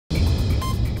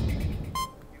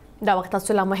دا وخت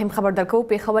تاسو لا مهم خبر درکو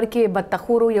پیښور کې بته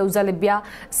خورو یو ځل بیا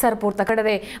سر پورته کړی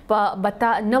دی په بته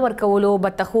نه ورکولو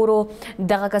بته خورو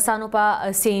دغه کسانو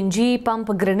په سی ان جي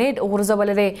پمپ ګرنیډ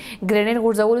غورځولی دی ګرنیډ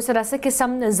غورځولو سره څه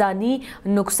قسم ځاني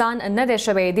نقصان نه دی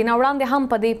شوی د نه وړاندې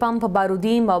هم په دې پمپ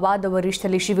بارودي مواد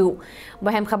ورشتلی شوي وو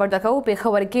مهم خبر درکو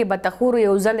پیښور کې بته خورو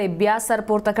یو ځل بیا سر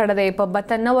پورته کړی دی په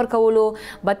بته نه ورکولو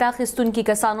بته اخیستونکي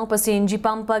کسانو په سی ان جي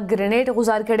پمپ ګرنیډ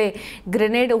غوځار کړی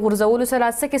ګرنیډ غورځولو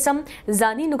سره څه قسم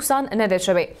ځاني نقصان نه دی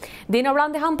شوی د نه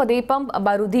وړاندې هم په دې پمپ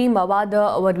بارودي مواد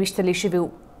ورویشتلی شوي وو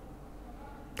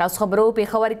تاسو خبرو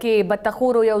پیښور کې بته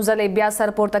خورو یو ځل بیا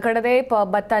سر پورته کړی دی په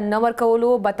بته نه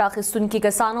ورکولو بته اخیستونکي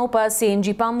کسانو په سی ان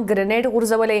جي پمپ ګرنیډ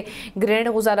غورځولی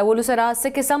ګرنیډ غورځولو سره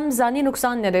څه قسم ځاني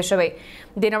نقصان نه دی شوی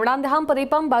د نه وړاندې هم په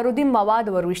دې پمپ بارودي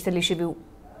مواد ورویشتلی شوي وو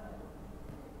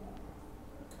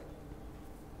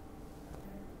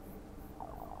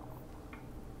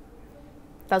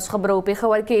تاسو خبرو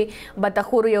پیښور کې بته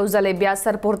خورو یو ځل بیا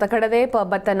سر پورته کړی دی په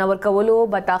بته نه ورکولو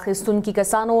بته اخیستونکي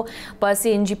کسانو په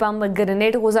سی ان جي پمپ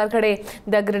ګرنیډ غوځار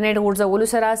کړی د ګرنیډ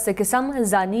غورځولو سره څه قسم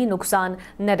ځاني نقصان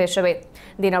نه دی شوی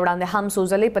د نه وړاندې هم څو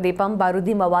ځلې په دې پمپ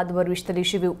بارودي مواد ورویشتلی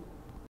شوي وو